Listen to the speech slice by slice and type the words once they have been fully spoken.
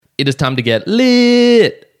it is time to get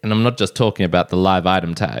lit. And I'm not just talking about the live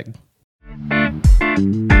item tag.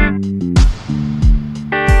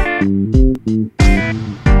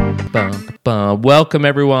 Welcome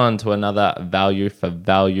everyone to another Value for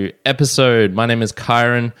Value episode. My name is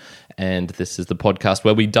Kyron, and this is the podcast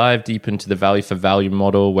where we dive deep into the value for value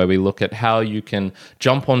model, where we look at how you can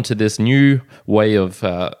jump onto this new way of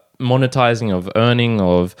monetizing, of earning,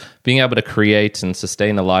 of being able to create and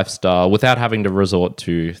sustain a lifestyle without having to resort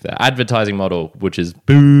to the advertising model, which is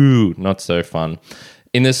not so fun.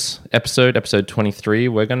 In this episode 23,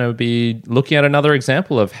 we're going to be looking at another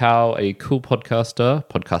example of how a cool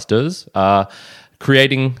podcasters are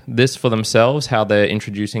creating this for themselves, how they're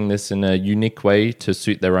introducing this in a unique way to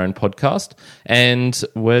suit their own podcast. And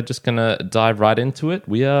we're just going to dive right into it.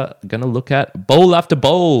 We are going to look at Bowl After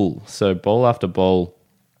Bowl. So Bowl After Bowl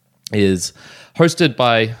is hosted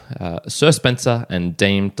by Sir Spencer and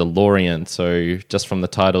Dame DeLorean. So just from the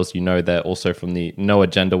titles, you know they're also from the No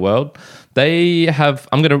Agenda world. They have,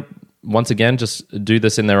 I'm going to once again just do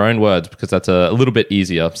this in their own words because that's a little bit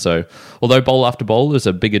easier. So although Bowl After Bowl is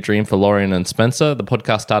a bigger dream for Lorian and Spencer, the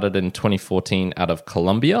podcast started in 2014 out of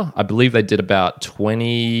Colombia. I believe they did about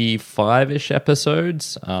 25-ish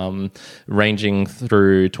episodes, ranging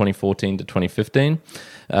through 2014 to 2015.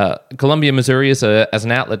 Columbia, Missouri is as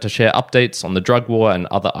an outlet to share updates on the drug war and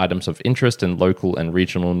other items of interest in local and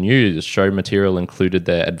regional news. Show material included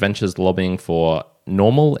their adventures lobbying for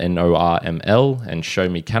NORML, NORML, and Show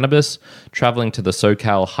Me Cannabis, traveling to the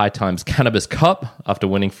SoCal High Times Cannabis Cup after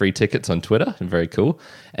winning free tickets on Twitter, very cool,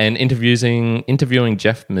 and interviewing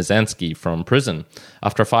Jeff Mizanskey from prison.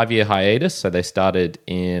 After a 5-year hiatus, so they started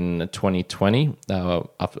in 2020,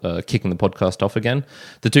 kicking the podcast off again,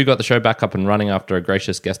 the two got the show back up and running after a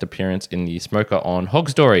gracious guest appearance in the Smoker on Hog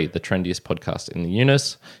Story, the trendiest podcast in the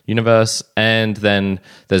universe, and then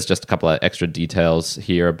there's just a couple of extra details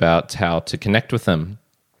here about how to connect with them.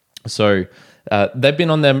 So they've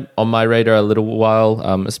been on my radar a little while,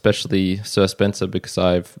 especially Sir Spencer, because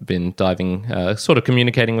I've been diving, sort of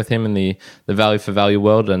communicating with him in the value for value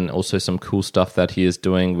world, and also some cool stuff that he is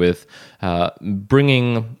doing with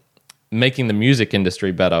making the music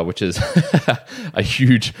industry better, which is a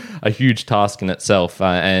huge task in itself.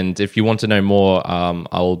 And if you want to know more,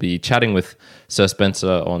 I'll be chatting with Sir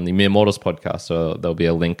Spencer on the Mere Mortals podcast, so there'll be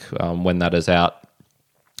a link when that is out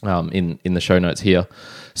in the show notes here.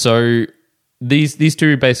 So these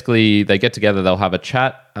two basically, they get together, they'll have a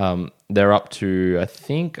chat. They're up to, I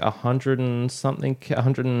think,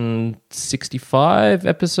 165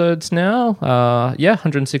 episodes now.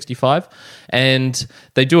 165. And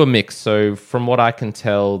they do a mix. So from what I can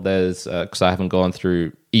tell, there's, because I haven't gone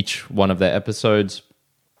through each one of their episodes,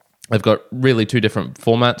 they've got really two different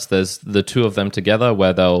formats. There's the two of them together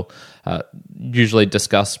where they'll usually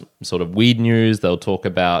discuss sort of weed news. They'll talk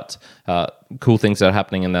about cool things that are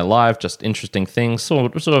happening in their life, just interesting things,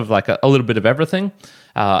 sort of like a little bit of everything.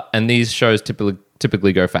 And these shows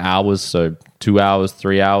typically go for hours, so 2 hours,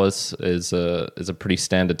 3 hours is a pretty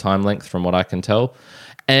standard time length from what I can tell.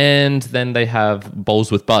 And then they have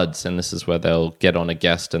Bowls with Buds, and this is where they'll get on a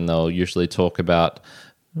guest and they'll usually talk about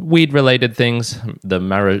weed-related things, the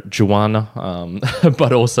marijuana,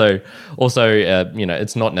 but also,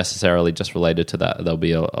 it's not necessarily just related to that. There'll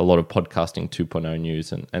be a lot of podcasting 2.0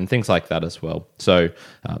 news and things like that as well. So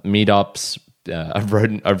meetups, I've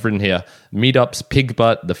written here, meetups, Pig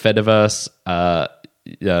Butt, the Fediverse,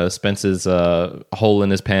 Spencer's hole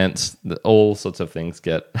in his pants, all sorts of things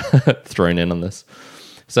get thrown in on this.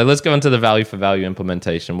 So let's go into the value for value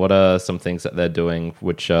implementation. What are some things that they're doing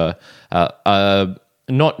which are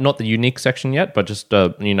not the unique section yet, but just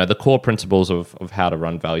the core principles of how to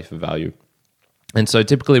run value for value. And so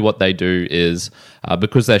typically what they do is,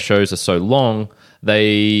 because their shows are so long,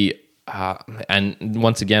 they and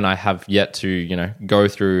once again, I have yet to go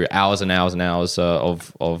through hours and hours and hours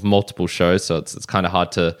of multiple shows, so it's kind of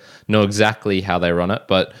hard to know exactly how they run it.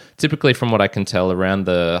 But typically, from what I can tell, around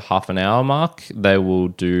the half an hour mark, they will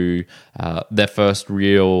do their first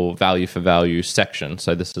real value for value section.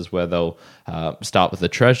 So this is where they'll start with the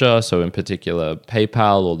treasure, so in particular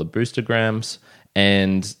PayPal or the Boostergrams,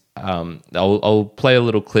 and I'll play a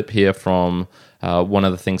little clip here from one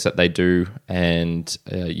of the things that they do, and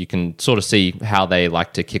you can sort of see how they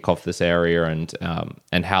like to kick off this area and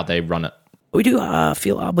how they run it. We do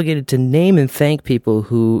feel obligated to name and thank people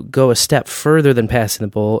who go a step further than passing the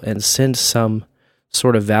bowl and send some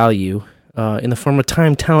sort of value in the form of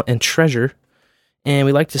time, talent, and treasure. And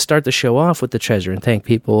we like to start the show off with the treasure and thank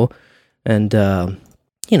people and,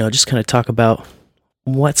 just kind of talk about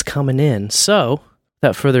what's coming in. So,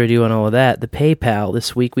 without further ado on all of that, the PayPal,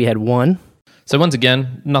 this week we had one. So once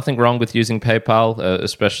again, nothing wrong with using PayPal,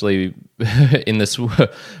 especially in this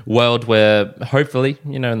world where hopefully,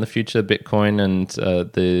 in the future, Bitcoin and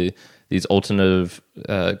these alternative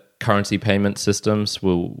currency payment systems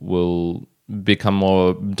will become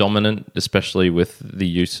more dominant, especially with the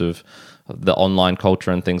use of the online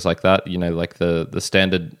culture and things like that. Like the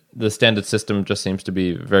standard system just seems to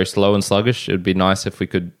be very slow and sluggish. It'd be nice if we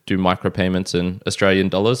could do micropayments in Australian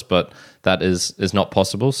dollars, but that is not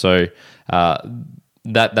possible. So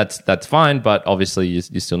that's fine, but obviously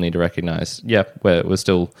you still need to recognize, we're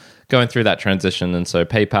still going through that transition, and so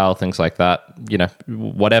PayPal, things like that,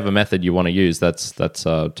 whatever method you want to use, that's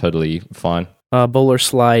totally fine. Bowler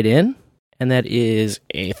slide in, and that is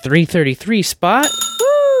a 333 spot.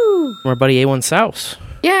 Woo! From our buddy A1 Sauce.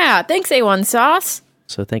 Yeah, thanks A1 Sauce.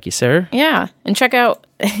 So thank you, sir. Yeah, and check out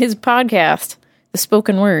his podcast, The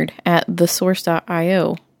Spoken Word, at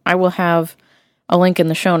thesource.io. I will have a link in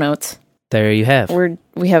the show notes. There you have.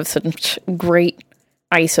 We have some great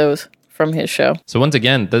ISOs from his show. So once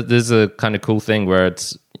again, there's a kind of cool thing where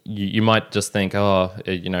it's you might just think, how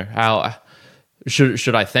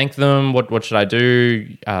should I thank them? What should I do?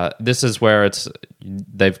 This is where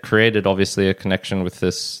they've created obviously a connection with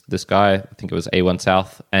this guy. I think it was A1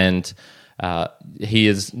 South, and he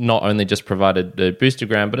has not only just provided a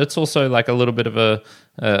Boostergram, but it's also like a little bit of a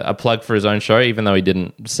plug for his own show, even though he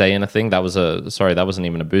didn't say anything. That wasn't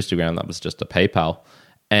even a Boostergram. That was just a PayPal.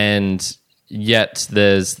 And yet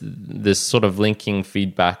there's this sort of linking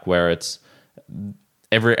feedback where it's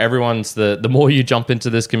everyone's the more you jump into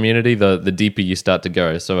this community, the deeper you start to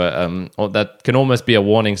go. So that can almost be a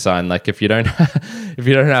warning sign. Like if you're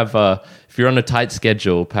on a tight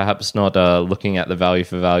schedule, perhaps not looking at the value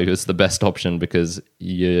for value is the best option, because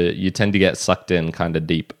you tend to get sucked in kind of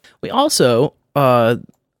deep. We also have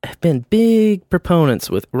been big proponents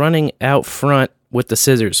with running out front with the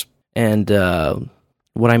scissors. And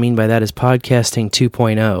what I mean by that is podcasting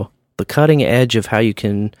 2.0, the cutting edge of how you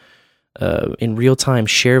can, in real time,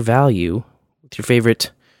 share value with your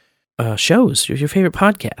favorite shows, your favorite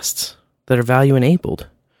podcasts that are value enabled.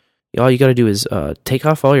 All you got to do is take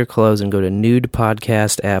off all your clothes and go to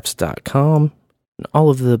nudepodcastapps.com. And all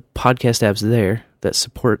of the podcast apps there that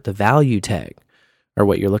support the value tag are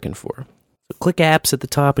what you're looking for. So click apps at the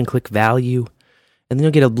top and click value, and then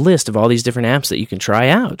you'll get a list of all these different apps that you can try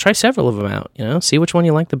out. Try several of them out, see which one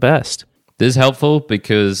you like the best. This is helpful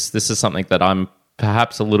because this is something that I'm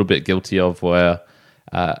perhaps a little bit guilty of, where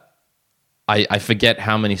I forget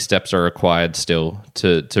how many steps are required still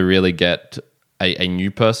to really get a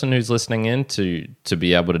new person who's listening in to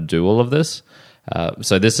be able to do all of this.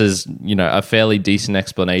 So this is, a fairly decent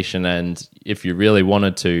explanation, and if you really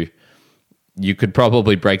wanted to, you could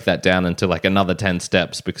probably break that down into like another 10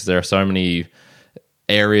 steps, because there are so many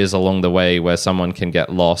areas along the way where someone can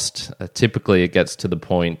get lost. Typically, it gets to the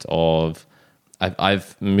point of,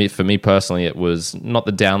 for me personally, it was not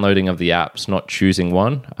the downloading of the apps, not choosing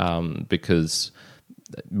one, because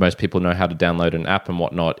most people know how to download an app and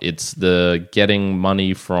whatnot. It's the getting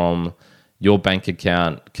money from your bank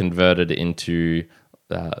account converted into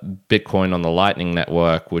Bitcoin on the Lightning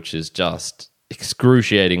Network, which is just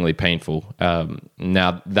excruciatingly painful.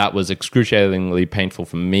 Now, that was excruciatingly painful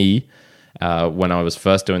for me when I was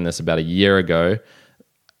first doing this about a year ago.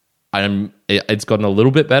 It's gotten a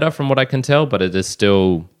little bit better from what I can tell, but it is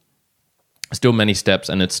still many steps,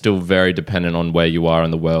 and it's still very dependent on where you are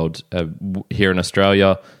in the world. Here in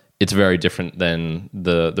Australia, it's very different than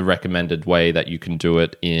the recommended way that you can do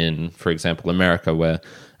it in, for example, America, where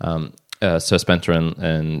Sir Spencer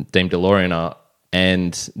and Dame DeLorean are.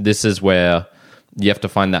 And this is where you have to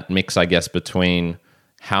find that mix, I guess, between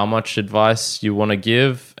how much advice you want to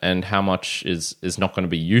give and how much is not going to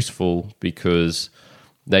be useful, because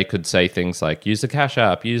they could say things like, use the Cash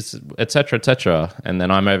App, use et cetera, and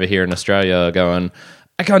then I'm over here in Australia going,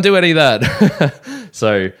 I can't do any of that.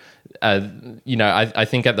 So, I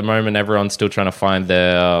think at the moment everyone's still trying to find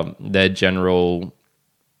their general,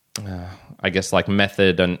 I guess, like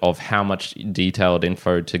method of how much detailed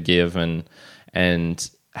info to give and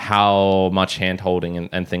how much hand-holding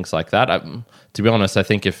and things like that. To be honest, I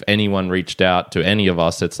think if anyone reached out to any of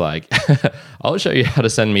us, it's like, I'll show you how to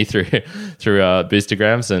send me through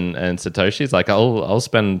Boostergrams and Satoshis. Like, I'll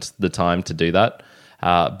spend the time to do that.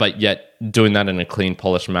 But yet doing that in a clean,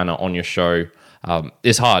 polished manner on your show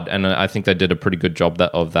is hard. And I think they did a pretty good job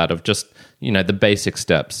of just, the basic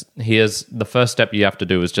steps. Here's the first step you have to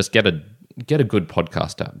do is just get a good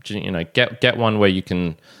podcast app. Get one where you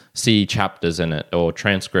can see chapters in it, or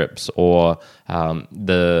transcripts, or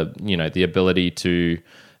the ability to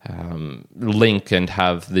link and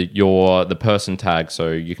have the person tag,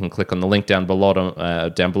 so you can click on the link down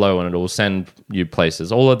below and it will send you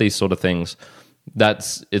places. All of these sort of things.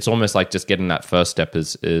 It's almost like just getting that first step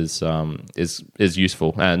is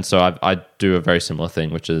useful. And so I do a very similar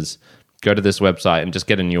thing, which is go to this website and just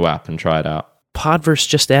get a new app and try it out. Podverse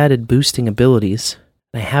just added boosting abilities.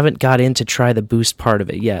 I haven't got in to try the boost part of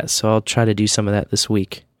it yet, so I'll try to do some of that this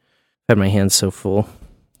week. I've had my hands so full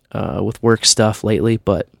with work stuff lately,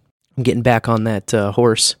 but I'm getting back on that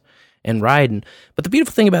horse and riding. But the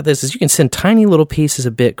beautiful thing about this is you can send tiny little pieces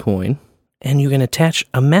of Bitcoin, and you can attach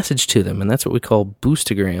a message to them, and that's what we call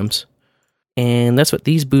boostograms. And that's what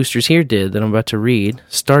these boosters here did that I'm about to read,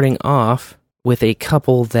 starting off with a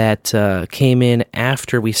couple that came in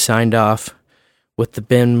after we signed off with the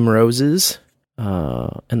Ben Roses.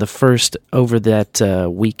 And the first over that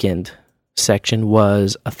weekend section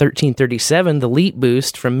was a 1337, the Leap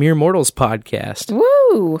Boost from Mere Mortals podcast.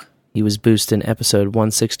 Woo! He was boosting episode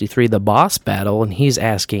 163, the boss battle, and he's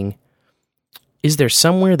asking, is there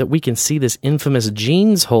somewhere that we can see this infamous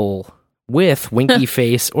jeans hole with winky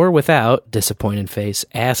face or without disappointed face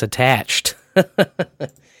ass attached?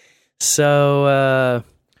 So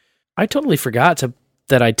I totally forgot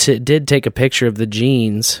that I did take a picture of the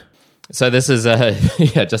jeans. So this is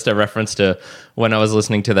just a reference to when I was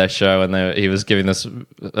listening to their show, and he was giving this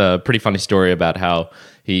pretty funny story about how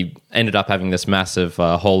he ended up having this massive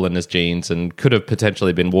hole in his jeans and could have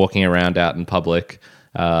potentially been walking around out in public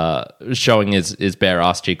showing his bare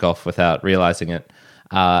ass cheek off without realizing it.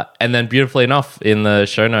 And then beautifully enough, in the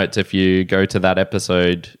show notes, if you go to that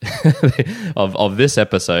episode of this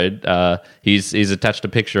episode, he's attached a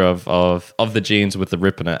picture of the jeans with the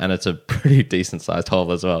rip in it, and it's a pretty decent sized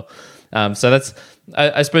hole as well. So that's,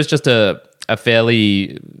 I suppose, just a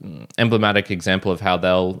fairly emblematic example of how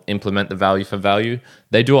they'll implement the value for value.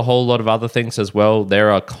 They do a whole lot of other things as well.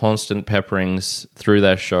 There are constant pepperings through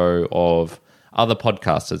their show of other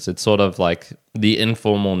podcasters. It's sort of like the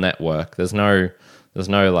informal network. There's no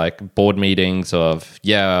like board meetings of,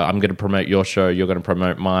 yeah, I'm going to promote your show, you're going to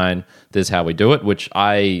promote mine, this is how we do it, which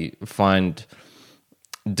I find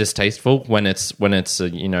distasteful when it's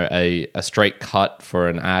a straight cut for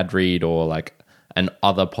an ad read or like an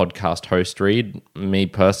other podcast host read. Me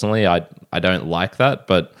personally, I don't like that,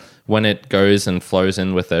 but when it goes and flows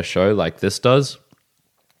in with their show like this does,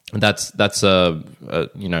 that's another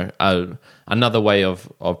way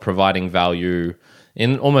of providing value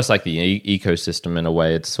in almost like the ecosystem in a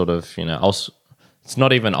way. It's sort of, it's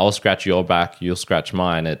not even I'll scratch your back, you'll scratch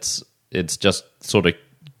mine. It's just sort of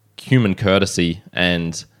human courtesy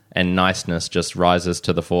and niceness just rises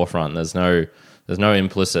to the forefront. There's no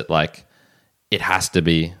implicit like it has to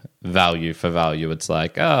be value for value. It's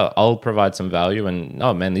like, oh, I'll provide some value, and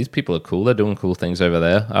oh man, these people are cool. They're doing cool things over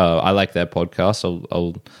there. I like their podcast.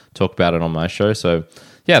 I'll talk about it on my show. So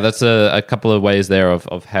yeah, that's a couple of ways there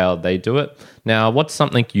of how they do it. Now, what's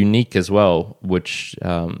something unique as well, which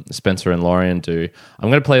Spencer and Lorian do? I'm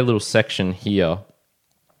going to play a little section here,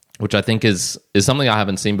 which I think is something I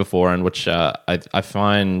haven't seen before and which I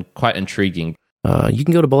find quite intriguing. You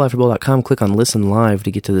can go to bowlafterbowl.com, click on Listen Live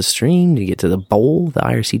to get to the stream, to get to the bowl, the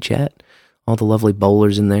IRC chat, all the lovely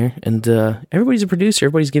bowlers in there. And everybody's a producer.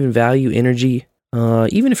 Everybody's giving value, energy.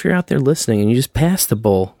 Even if you're out there listening and you just pass the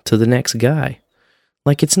bowl to the next guy.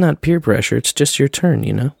 Like, it's not peer pressure. It's just your turn,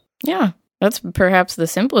 Yeah, that's perhaps the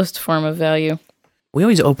simplest form of value. We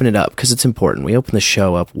always open it up because it's important. We open the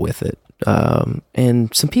show up with it.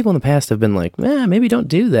 And some people in the past have been like, maybe don't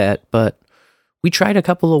do that. But we tried a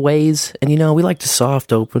couple of ways. And, we like to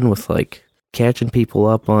soft open with, like, catching people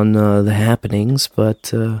up on the happenings.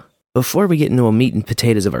 But before we get into a meat and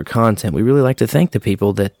potatoes of our content, we really like to thank the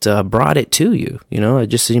people that brought it to you. It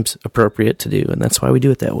just seems appropriate to do. And that's why we do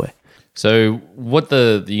it that way. So what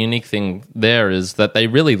the unique thing there is that they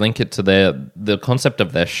really link it to the concept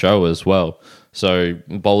of their show as well. So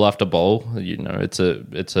Bowl After Bowl, it's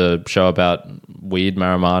a show about weed,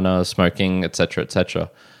 marijuana, smoking, etc.,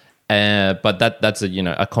 etc. But that's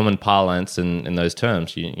a common parlance in those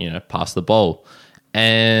terms. Pass the bowl,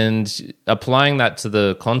 and applying that to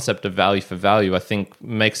the concept of value for value, I think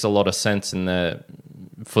makes a lot of sense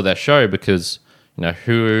for their show, because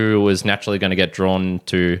who is naturally going to get drawn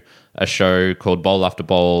to a show called Bowl After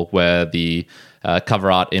Bowl where the cover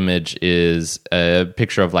art image is a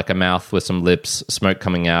picture of like a mouth with some lips, smoke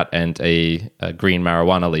coming out, and a green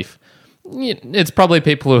marijuana leaf. It's probably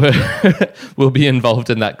people who will be involved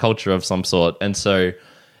in that culture of some sort. And so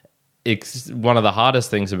it's one of the hardest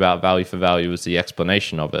things about value for value is the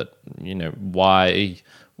explanation of it. Why?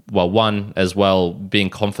 Well, one, as well, being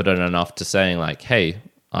confident enough to saying like, hey,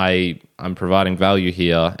 I'm providing value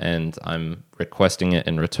here and I'm requesting it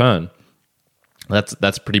in return.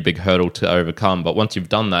 That's a pretty big hurdle to overcome. But once you've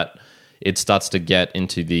done that, it starts to get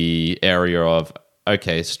into the area of,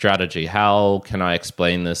 okay, strategy. How can I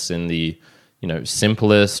explain this in the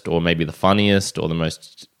simplest or maybe the funniest or the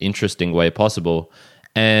most interesting way possible?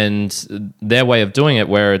 And their way of doing it,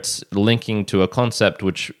 where it's linking to a concept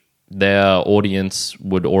which their audience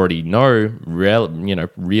would already know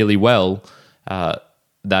really well,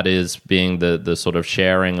 that is being the sort of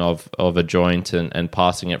sharing of a joint and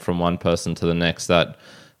passing it from one person to the next, that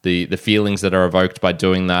the feelings that are evoked by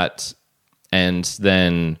doing that, and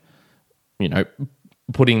then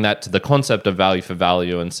putting that to the concept of value for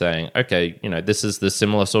value and saying, okay, this is the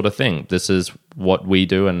similar sort of thing. This is what we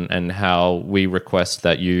do and how we request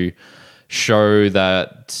that you show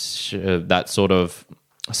that sort of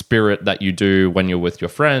spirit that you do when you're with your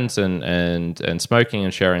friends and smoking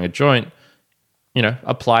and sharing a joint.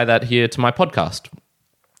 Apply that here to my podcast.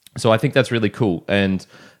 So I think that's really cool. And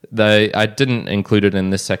I didn't include it in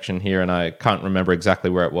this section here, and I can't remember exactly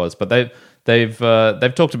where it was, but they've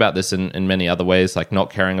talked about this in many other ways, like not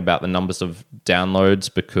caring about the numbers of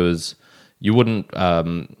downloads, because you wouldn't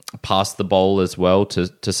pass the bowl as well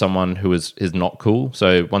to someone who is not cool.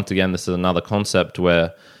 So once again, this is another concept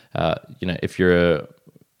where if you're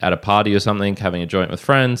at a party or something, having a joint with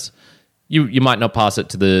friends, you might not pass it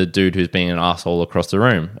to the dude who's being an asshole across the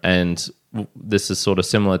room. And this is sort of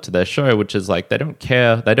similar to their show, which is like, they don't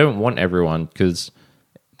care. They don't want everyone, because,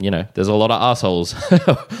 there's a lot of assholes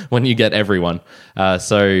when you get everyone.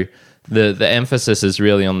 So the emphasis is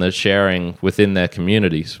really on the sharing within their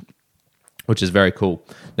communities, which is very cool.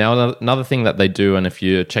 Now, another thing that they do, and if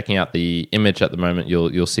you're checking out the image at the moment,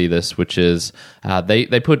 you'll see this, which is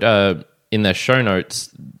they put in their show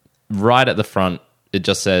notes right at the front, it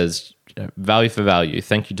just says, value for value.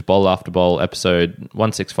 Thank you to Bowl After Bowl, episode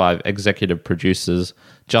 165, executive producers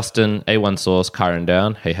Justin, A1 Sauce, Kyron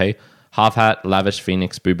Down, hey, Half Hat, Lavish,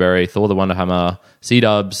 Phoenix, Booberry, Thor the Wonderhammer,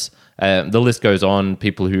 C-Dubs. The list goes on,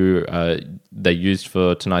 people who they used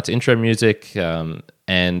for tonight's intro music.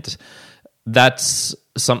 And that's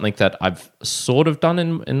something that I've sort of done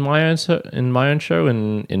in my own show,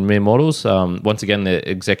 in Mere Mortals. Once again, the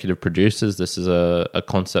executive producers, this is a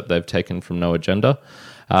concept they've taken from No Agenda.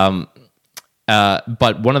 But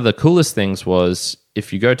one of the coolest things was,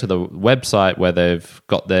 if you go to the website where they've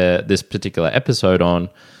got this particular episode on,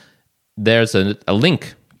 there's a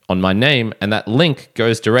link on my name, and that link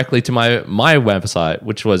goes directly to my website,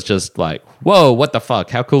 which was just like, whoa, what the fuck?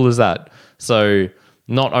 How cool is that? So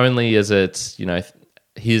not only is it,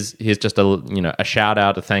 here's just a shout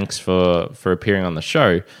out, a thanks for appearing on the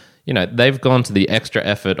show. They've gone to the extra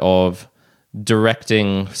effort of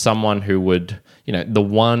directing someone who would, the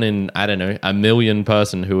one in, I don't know, a million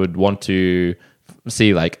person who would want to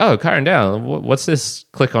see like, oh, Kyron Down, what's this?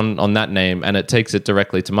 Click on that name, and it takes it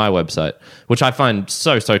directly to my website, which I find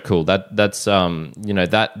so cool. That's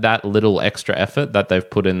that little extra effort that they've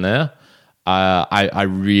put in there. I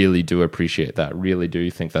really do appreciate that. Really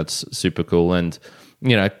do think that's super cool. And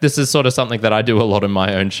this is sort of something that I do a lot in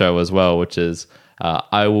my own show as well, which is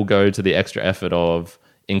I will go to the extra effort of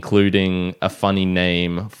including a funny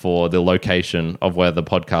name for the location of where the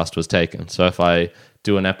podcast was taken. So if I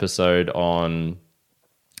do an episode on,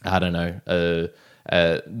 I don't know,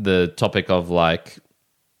 the topic of like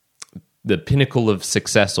the pinnacle of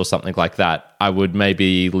success or something like that, I would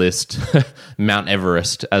maybe list Mount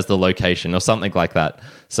Everest as the location or something like that.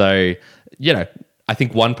 So, I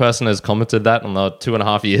think one person has commented that on the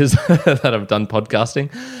 2.5 years that I've done podcasting,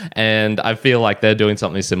 and I feel like they're doing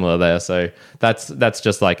something similar there. So that's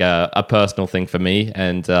just like a personal thing for me,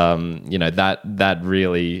 and that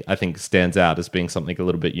really, I think, stands out as being something a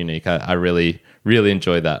little bit unique. I really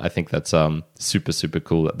enjoy that. I think that's super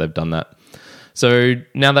cool that they've done that. So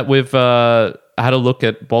now that we've had a look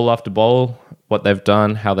at Bowl After Bowl, what they've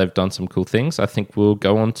done, how they've done some cool things, I think we'll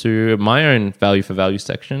go on to my own value for value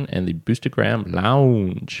section and the Boostergram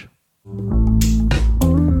Lounge.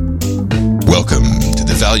 Welcome to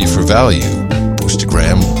the Value for Value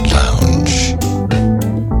Boostergram Lounge.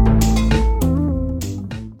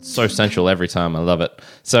 So central every time. I love it.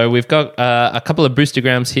 So we've got a couple of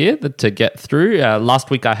boostergrams here to get through. Last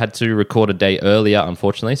week I had to record a day earlier,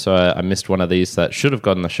 unfortunately, so I missed one of these that should have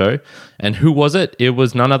gotten the show. And who was it? It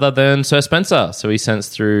was none other than Sir Spencer. So he sends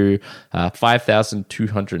through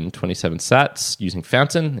 5,227 sats using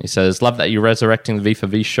Fountain. He says, love that you're resurrecting the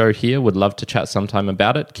V4V show here. Would love to chat sometime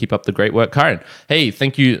about it. Keep up the great work, Kyron. Hey,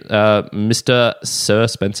 thank you, Mr. Sir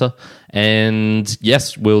Spencer. And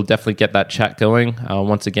yes, we'll definitely get that chat going.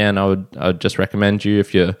 Once again, I would just recommend you, if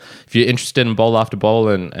if you're interested in Bowl After Bowl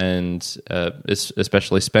and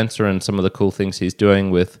especially Spencer and some of the cool things he's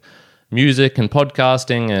doing with music and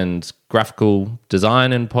podcasting and graphical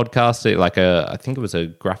design and podcasting, like I think it was a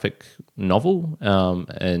graphic novel,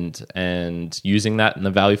 and using that in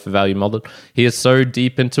the value for value model. He is so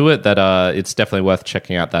deep into it that it's definitely worth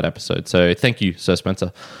checking out that episode. So thank you, Sir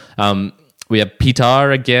Spencer. We have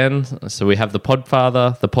Peter again. So we have the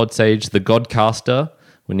Podfather, the Podsage, the Godcaster.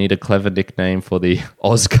 We need a clever nickname for the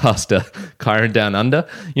Ozcaster, Chiron Down Under.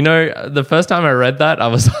 You know, the first time I read that, I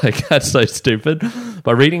was like, that's so stupid.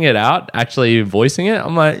 But reading it out, actually voicing it,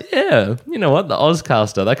 I'm like, yeah, you know what? The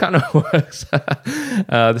Ozcaster, that kind of works.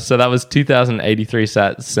 So that was 2,083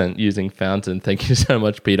 sats sent using Fountain. Thank you so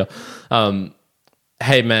much, Peter.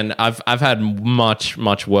 Hey man, I've had much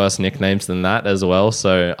worse nicknames than that as well,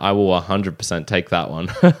 so I will 100% take that one.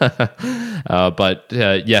 But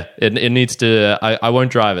yeah, it needs to. I won't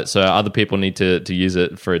drive it, so other people need to use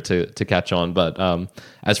it for it to catch on. But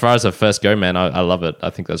as far as a first go, man, I love it. I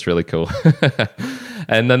think that's really cool.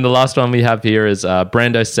 And then the last one we have here is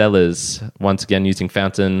Brando Sellers, once again using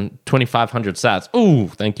Fountain, 2,500 sats. Ooh,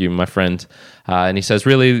 thank you, my friend. And he says,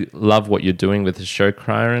 really love what you're doing with the show,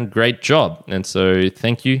 Chiron. Great job. And so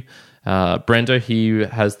thank you. Brando, he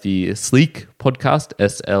has the Sleek podcast,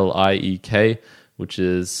 SLIEK, which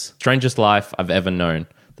is Strangest Life I've Ever Known.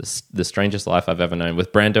 The Strangest Life I've Ever Known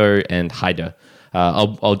with Brando and Haida.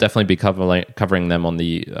 I'll definitely be covering them on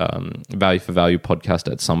the Value for Value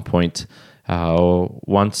podcast at some point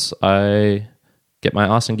once I get my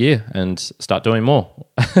arse in gear and start doing more.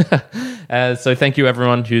 So thank you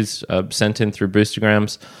everyone who's sent in through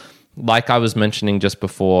Boostergrams. Like I was mentioning just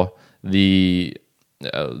before, in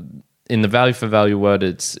the value for value word,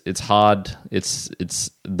 it's hard. It's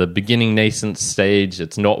the beginning nascent stage.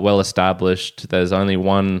 It's not well established. There's only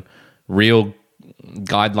one real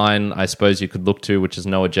guideline, I suppose you could look to, which is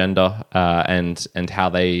No Agenda, and how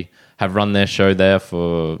they have run their show there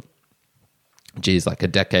for like a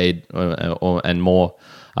decade and more,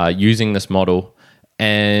 using this model.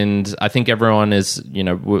 And I think everyone is, you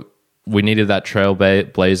know, we needed that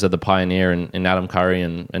trailblazer, the pioneer in Adam Curry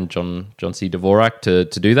and John C. Dvorak to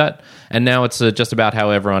do that. And now it's just about how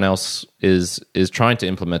everyone else is trying to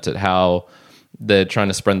implement it, how they're trying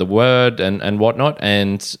to spread the word and whatnot.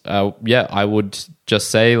 And yeah, I would just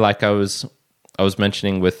say, like I was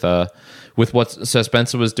mentioning with what Sir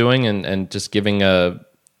Spencer was doing and just giving a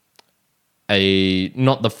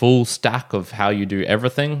not the full stack of how you do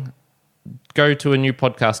everything. Go to a new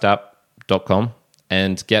podcastapp.com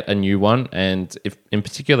and get a new one. And if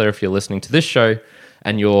you're listening to this show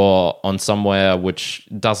and you're on somewhere which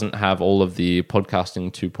doesn't have all of the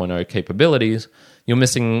podcasting 2.0 capabilities, you're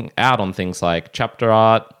missing out on things like chapter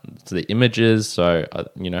art, the images. So,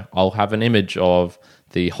 I'll have an image of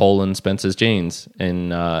the hole in Spencer's jeans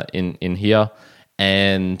in here,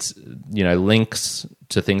 and, links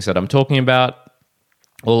to things that I'm talking about.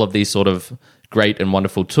 All of these sort of great and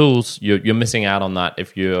wonderful tools, you're missing out on that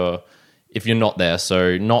if you're not there.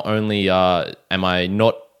 So not only am I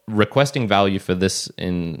not requesting value for this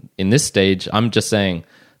in this stage, I'm just saying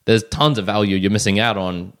there's tons of value you're missing out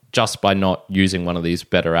on just by not using one of these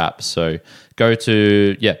better apps. So go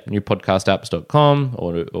to newpodcastapps.com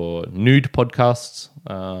or Nude Podcasts,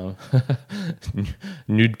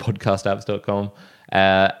 nudepodcastapps.com,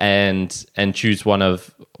 and choose one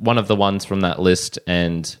of the ones from that list,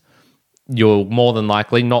 and you're more than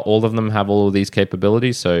likely, not all of them have all of these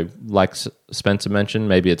capabilities. So like Spencer mentioned,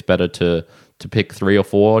 maybe it's better to pick 3 or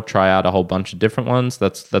 4, try out a whole bunch of different ones.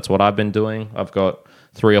 That's what I've been doing. I've got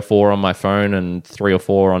 3 or 4 on my phone and 3 or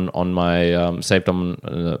 4 on my saved on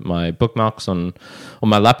my bookmarks on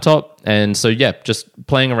my laptop. And so yeah, just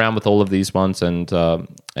playing around with all of these ones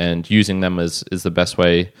and using them is the best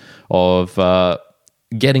way of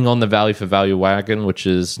getting on the value for value wagon, which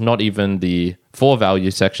is not even the for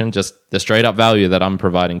value section, just the straight up value that I'm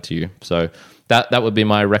providing to you. So that would be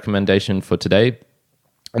my recommendation for today.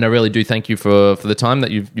 And I really do thank you for the time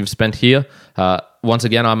that you've spent here. Once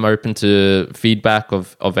again, I'm open to feedback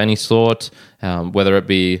of any sort, whether it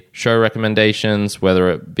be show recommendations, whether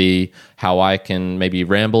it be how I can maybe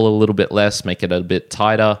ramble a little bit less, make it a bit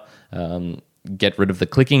tighter, get rid of the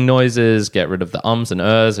clicking noises, get rid of the ums and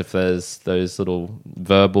ers if there's those little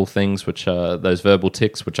verbal things, which are those verbal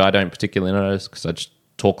tics, which I don't particularly notice because I just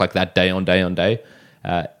talk like that day on day on day.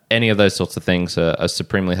 Any of those sorts of things are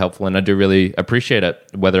supremely helpful, and I do really appreciate it,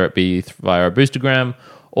 whether it be via a Boostergram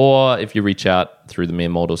or if you reach out through the Mere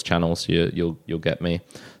Mortals channels, you'll get me.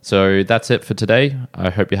 So that's it for today. I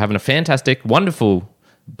hope you're having a fantastic, wonderful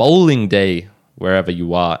bowling day wherever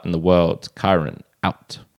you are in the world. Chiron out.